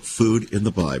her book, Food in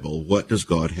the Bible. What does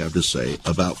God have to say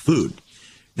about food?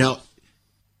 Now,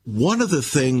 one of the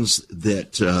things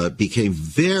that became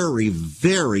very,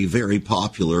 very, very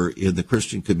popular in the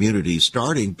Christian community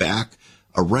starting back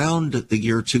around the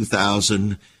year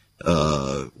 2000,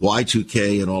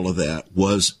 Y2K and all of that,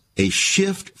 was a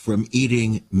shift from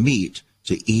eating meat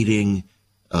to eating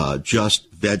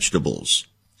just vegetables.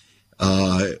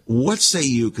 What say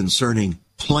you concerning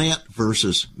plant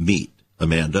versus meat,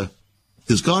 Amanda?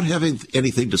 Does God have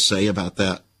anything to say about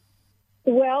that?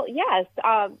 Well, yes.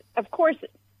 Of course,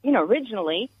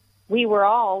 originally we were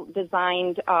all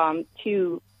designed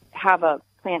to have a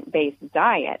plant-based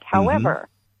diet. However,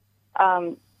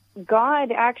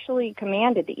 God actually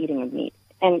commanded the eating of meat,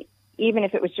 and even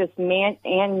if it was just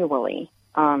annually,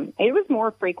 it was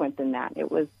more frequent than that.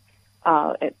 It was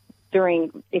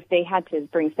if they had to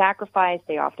bring sacrifice,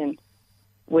 they often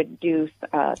would do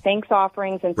thanks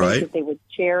offerings and things that they would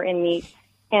share in meat.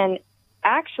 And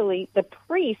actually, the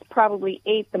priest probably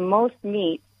ate the most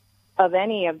meat of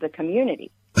any of the community.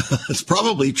 It's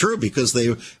probably true because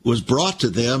they was brought to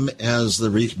them as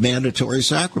the mandatory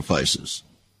sacrifices.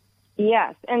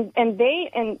 Yes, and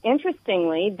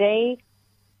interestingly, they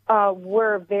there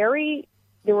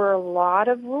were a lot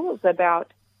of rules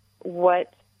about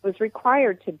what was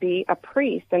required to be a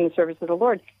priest in the service of the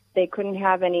Lord. They couldn't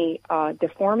have any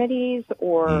deformities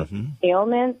or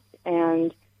ailments,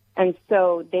 and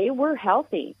so they were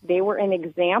healthy. They were an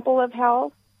example of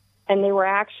health, and they were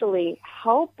actually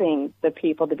helping the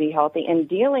people to be healthy and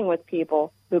dealing with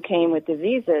people who came with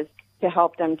diseases to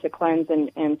help them to cleanse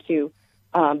and to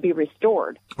be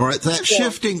restored. All right, that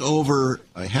shifting over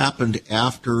happened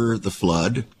after the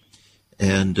flood,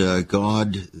 and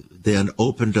God then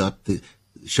opened up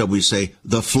shall we say,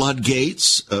 the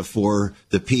floodgates for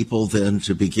the people then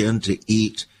to begin to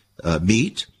eat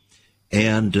meat,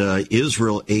 and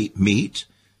Israel ate meat.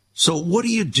 So what do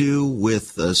you do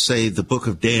with, say, the book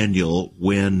of Daniel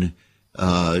when,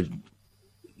 the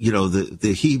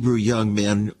Hebrew young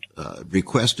men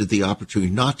requested the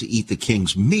opportunity not to eat the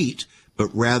king's meat, but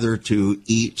rather to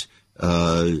eat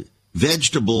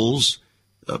vegetables,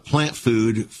 plant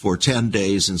food for 10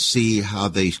 days and see how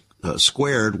they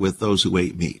squared with those who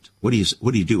ate meat? What do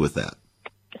you do with that?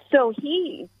 So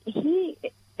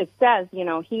it says,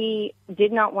 he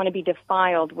did not want to be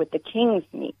defiled with the king's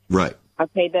meat. Right.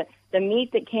 Okay, the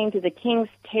meat that came to the king's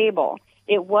table,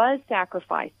 it was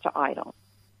sacrificed to idols.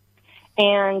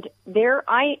 And there,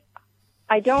 I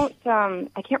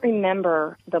can't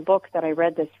remember the book that I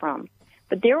read this from,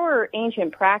 but there were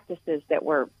ancient practices that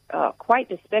were quite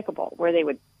despicable, where they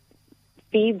would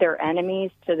feed their enemies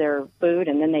to their food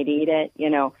and then they'd eat it,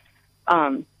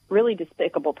 really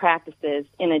despicable practices,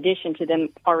 in addition to them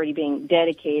already being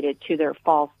dedicated to their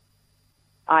false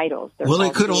idols. Well,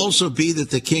 it could also be that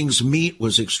the king's meat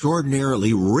was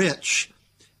extraordinarily rich,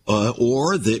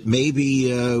 or that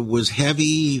maybe was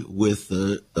heavy with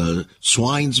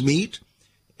swine's meat.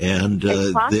 And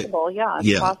it's possible,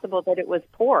 It's possible that it was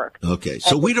pork. Okay,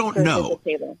 so we don't know.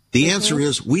 The answer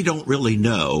is we don't really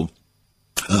know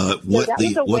what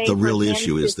the real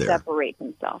issue is there. Separate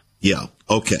himself. Yeah.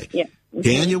 Okay. Yeah.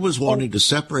 Daniel was wanting to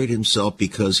separate himself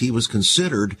because he was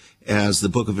considered, as the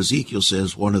book of Ezekiel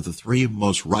says, one of the three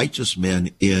most righteous men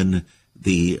in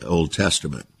the Old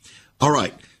Testament. All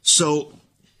right. So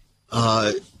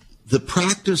the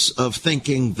practice of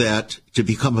thinking that to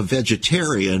become a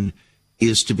vegetarian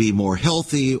is to be more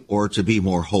healthy or to be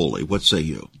more holy. What say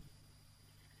you?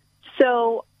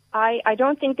 So I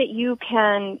don't think that you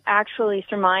can actually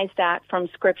surmise that from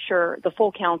Scripture, the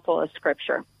full counsel of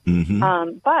Scripture.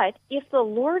 But if the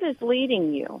Lord is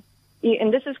leading you,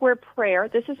 and this is where prayer,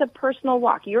 this is a personal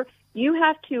walk. You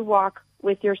have to walk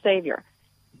with your Savior.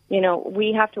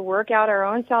 We have to work out our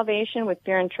own salvation with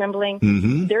fear and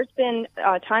trembling. There's been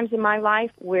times in my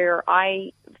life where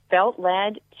I felt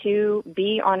led to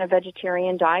be on a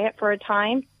vegetarian diet for a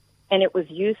time, and it was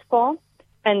useful.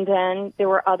 And then there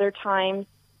were other times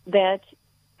that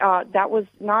that was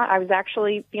not. I was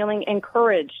actually feeling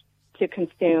encouraged to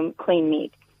consume clean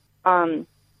meat. And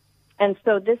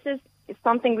so this is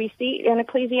something we see in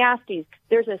Ecclesiastes.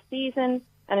 There's a season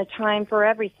and a time for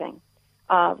everything.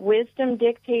 Wisdom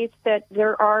dictates that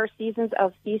there are seasons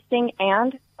of feasting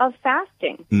and of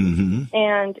fasting.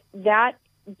 And that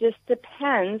just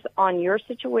depends on your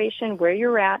situation, where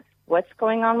you're at, what's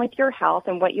going on with your health,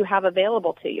 and what you have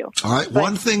available to you. All right.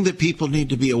 One thing that people need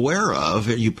to be aware of,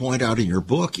 and you point out in your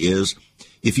book, is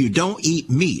if you don't eat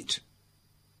meat,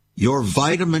 your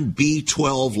vitamin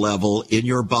B12 level in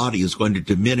your body is going to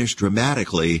diminish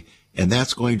dramatically, and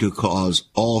that's going to cause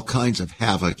all kinds of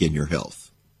havoc in your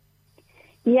health.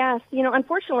 Yes.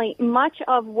 Unfortunately, much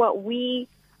of what we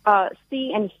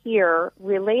see and hear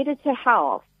related to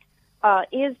health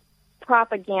is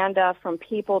propaganda from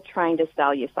people trying to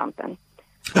sell you something.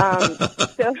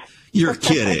 You're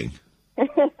kidding.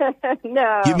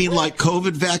 No. You mean like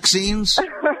COVID vaccines?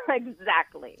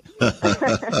 Exactly.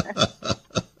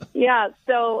 Yeah,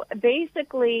 so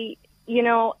basically,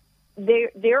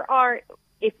 there are,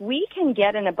 if we can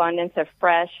get an abundance of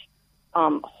fresh,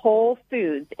 whole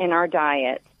foods in our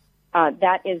diet,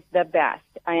 that is the best.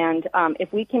 And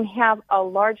if we can have a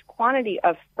large quantity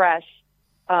of fresh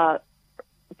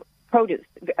produce,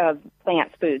 of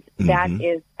plant foods, that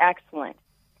is excellent.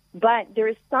 But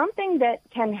there's something that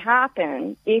can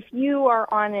happen if you are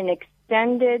on an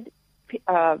extended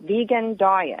vegan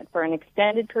diet for an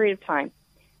extended period of time.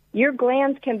 Your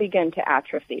glands can begin to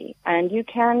atrophy, and you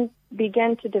can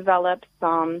begin to develop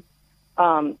some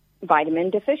vitamin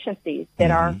deficiencies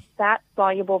that are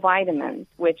fat-soluble vitamins,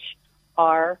 which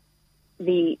are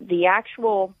the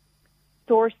actual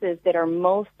sources that are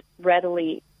most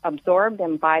readily absorbed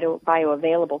and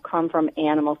bioavailable come from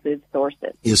animal food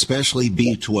sources. Especially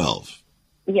B12.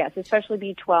 Yes, especially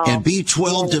B12. And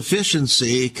B12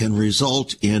 deficiency can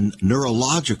result in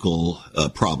neurological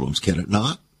problems, can it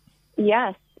not?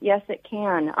 Yes, it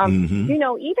can.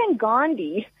 Even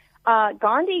Gandhi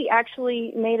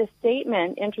actually made a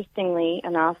statement, interestingly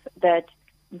enough, that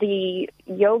the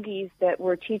yogis that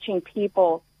were teaching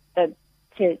people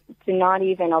to not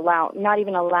even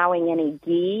allowing any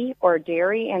ghee or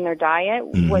dairy in their diet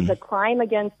was a crime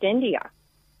against India.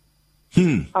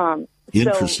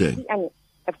 Interesting. So, and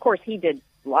of course, he did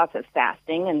lots of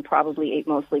fasting and probably ate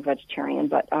mostly vegetarian,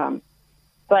 but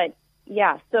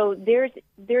yeah. So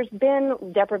there's been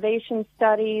deprivation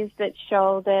studies that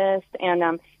show this,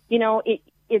 and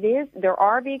there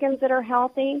are vegans that are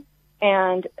healthy,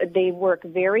 and they work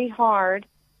very hard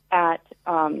at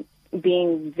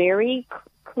being very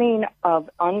clean of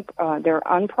their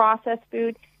unprocessed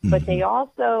food, but they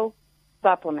also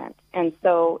supplement. And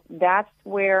so that's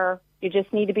where you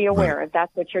just need to be aware if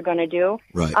that's what you're going to do.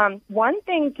 Right. One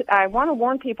thing I want to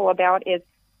warn people about is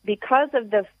because of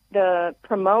the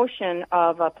promotion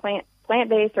of a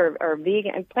plant-based or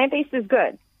vegan, and plant-based is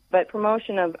good, but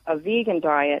promotion of a vegan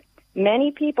diet,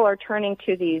 many people are turning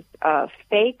to these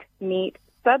fake meat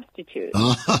substitutes.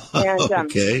 And,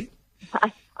 okay.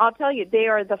 I'll tell you, they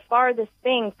are the farthest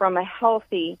thing from a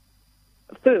healthy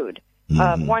food.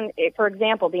 For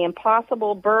example, the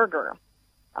Impossible Burger.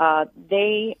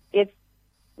 They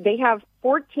have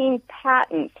 14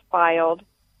 patents filed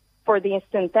for the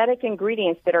synthetic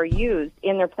ingredients that are used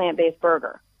in their plant-based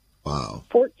burger. Wow.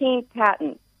 14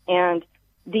 patents. And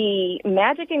the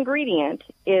magic ingredient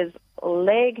is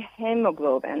leg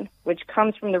hemoglobin, which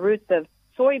comes from the roots of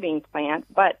soybean plant.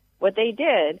 But what they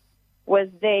did was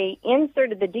they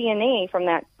inserted the DNA from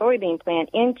that soybean plant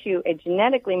into a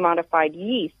genetically modified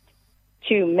yeast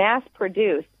to mass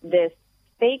produce this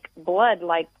fake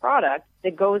blood-like product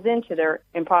that goes into their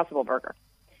Impossible Burger.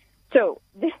 So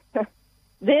this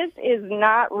is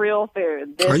not real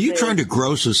food. Are you trying to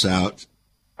gross us out?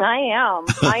 I am.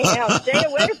 Stay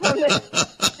away from this.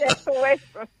 Stay away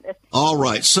from this. All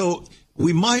right. So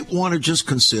we might want to just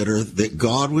consider that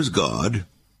God was God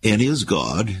and is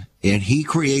God, and he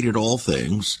created all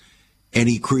things, and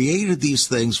he created these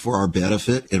things for our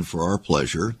benefit and for our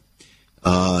pleasure,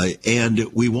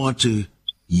 and we want to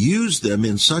use them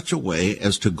in such a way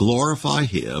as to glorify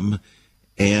him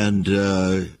and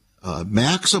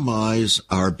maximize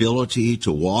our ability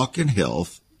to walk in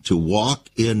health, to walk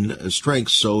in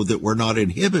strength, so that we're not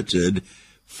inhibited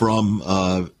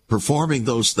from performing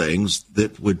those things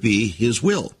that would be his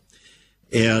will.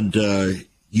 And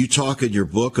you talk in your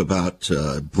book about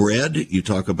bread. You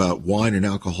talk about wine and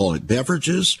alcoholic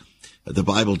beverages. The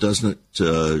Bible doesn't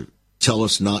tell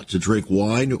us not to drink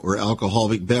wine or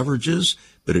alcoholic beverages,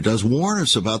 but it does warn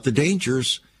us about the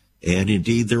dangers, and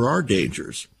indeed there are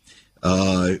dangers.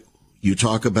 You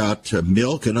talk about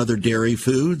milk and other dairy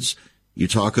foods. You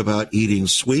talk about eating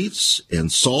sweets and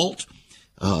salt.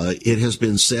 It has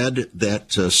been said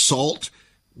that salt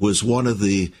was one of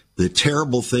the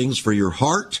terrible things for your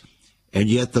heart, and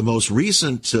yet the most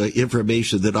recent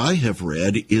information that I have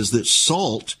read is that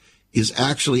salt is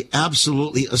actually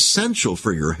absolutely essential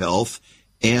for your health,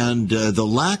 and the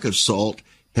lack of salt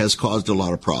has caused a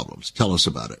lot of problems. Tell us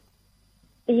about it.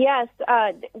 Yes.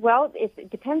 Well,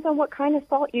 it depends on what kind of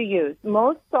salt you use.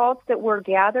 Most salts that were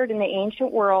gathered in the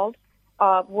ancient world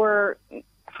were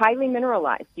highly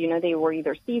mineralized. They were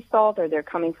either sea salt or they're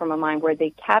coming from a mine where they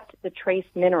kept the trace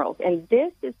minerals. And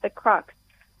this is the crux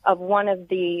of one of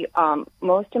the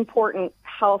most important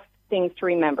health things to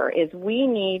remember, is we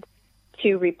need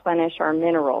to replenish our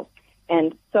minerals.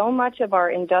 And so much of our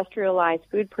industrialized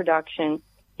food production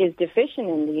is deficient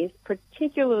in these,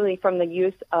 particularly from the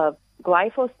use of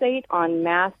glyphosate on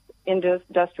mass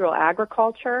industrial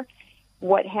agriculture.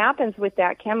 what happens with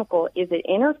that chemical is it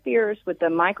interferes with the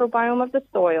microbiome of the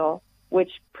soil,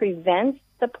 which prevents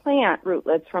the plant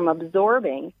rootlets from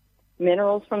absorbing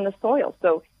minerals from the soil.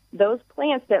 So those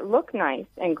plants that look nice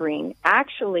and green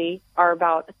actually are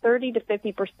about 30 to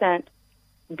 50%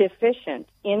 deficient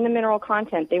in the mineral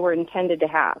content they were intended to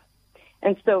have.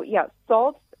 And so, yeah,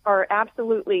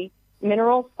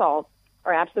 mineral salts are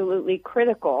absolutely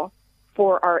critical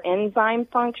for our enzyme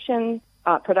function,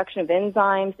 production of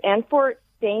enzymes, and for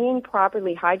staying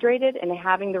properly hydrated and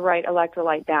having the right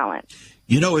electrolyte balance.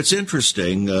 You know, it's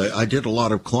interesting. I did a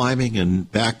lot of climbing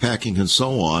and backpacking and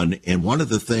so on, and one of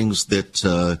the things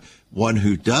that one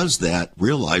who does that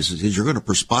realizes is you're going to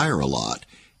perspire a lot.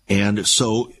 And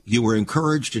so you were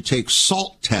encouraged to take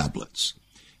salt tablets,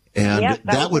 and yes,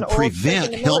 that would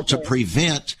help to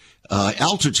prevent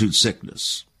altitude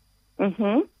sickness.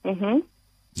 Mm-hmm. Mm-hmm.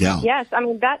 Yeah. Yes, I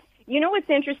mean that. You know what's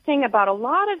interesting about a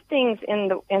lot of things in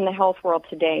the health world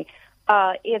today?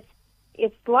 It's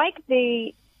like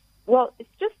it's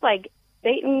just like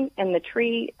Satan and the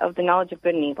tree of the knowledge of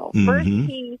good and evil. Mm-hmm. First,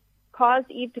 he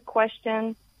caused Eve to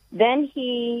question. Then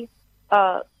he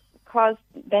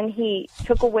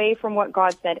took away from what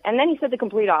God said, and then he said the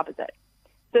complete opposite.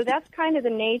 So that's kind of the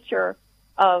nature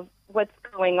of what's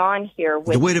going on here.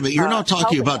 Wait a minute, you're not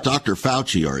talking about Dr.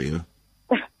 Fauci, are you?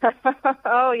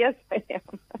 Oh, yes, I am.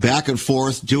 Back and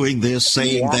forth, doing this,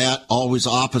 saying that, always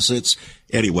opposites.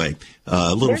 Anyway,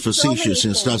 a little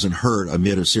facetiousness doesn't hurt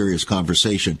amid a serious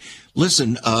conversation.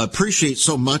 Listen, appreciate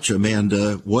so much,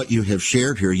 Amanda, what you have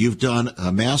shared here. You've done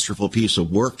a masterful piece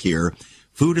of work here.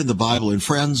 Food in the Bible. And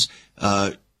friends,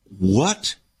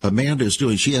 what Amanda is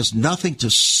doing, she has nothing to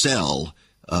sell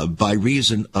by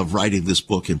reason of writing this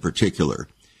book in particular.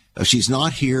 She's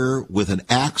not here with an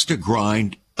axe to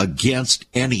grind against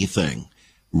anything.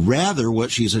 Rather,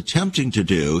 what she's attempting to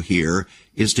do here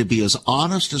is to be as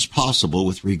honest as possible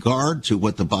with regard to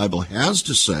what the Bible has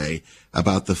to say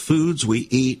about the foods we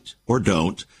eat or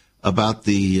don't, about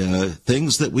the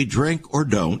things that we drink or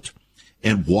don't,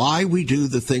 and why we do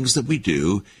the things that we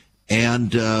do,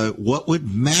 and what would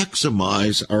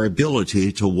maximize our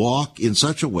ability to walk in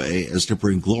such a way as to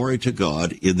bring glory to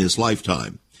God in this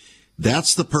lifetime.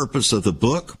 That's the purpose of the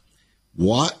book.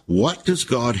 What does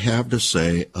God have to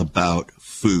say about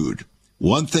food?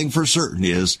 One thing for certain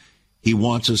is he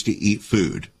wants us to eat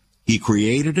food. He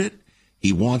created it.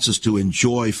 He wants us to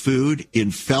enjoy food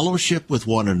in fellowship with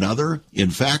one another. In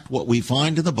fact, what we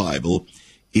find in the Bible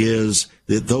is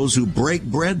that those who break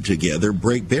bread together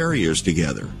break barriers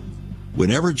together.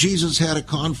 Whenever Jesus had a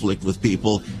conflict with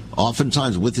people,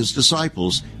 oftentimes with his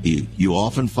disciples, you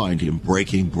often find him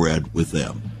breaking bread with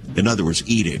them. In other words,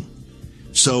 eating.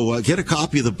 So get a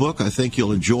copy of the book. I think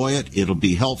you'll enjoy it. It'll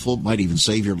be helpful, might even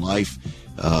save your life.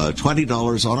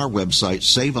 $20 on our website,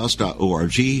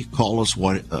 saveus.org. Call us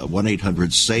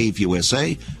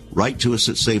 1-800-SAVE-USA. Write to us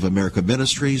at Save America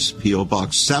Ministries, P.O.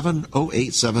 Box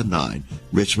 70879,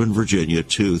 Richmond, Virginia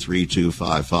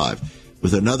 23255.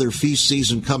 With another feast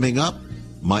season coming up,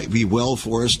 might be well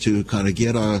for us to kind of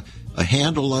get a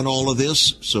handle on all of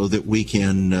this so that we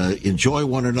can enjoy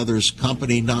one another's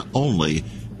company not only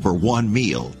for one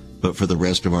meal, but for the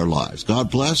rest of our lives.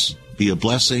 God bless, be a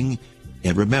blessing,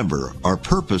 and remember, our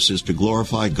purpose is to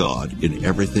glorify God in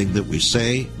everything that we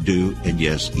say, do, and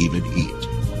yes, even eat.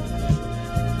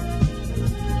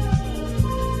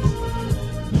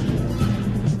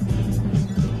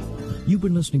 You've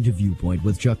been listening to Viewpoint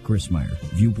with Chuck Christmeyer.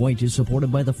 Viewpoint is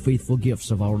supported by the faithful gifts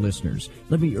of our listeners.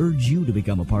 Let me urge you to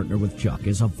become a partner with Chuck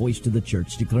as a voice to the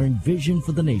church declaring vision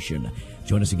for the nation.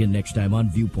 Join us again next time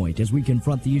on Viewpoint as we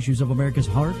confront the issues of America's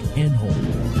heart and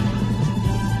home.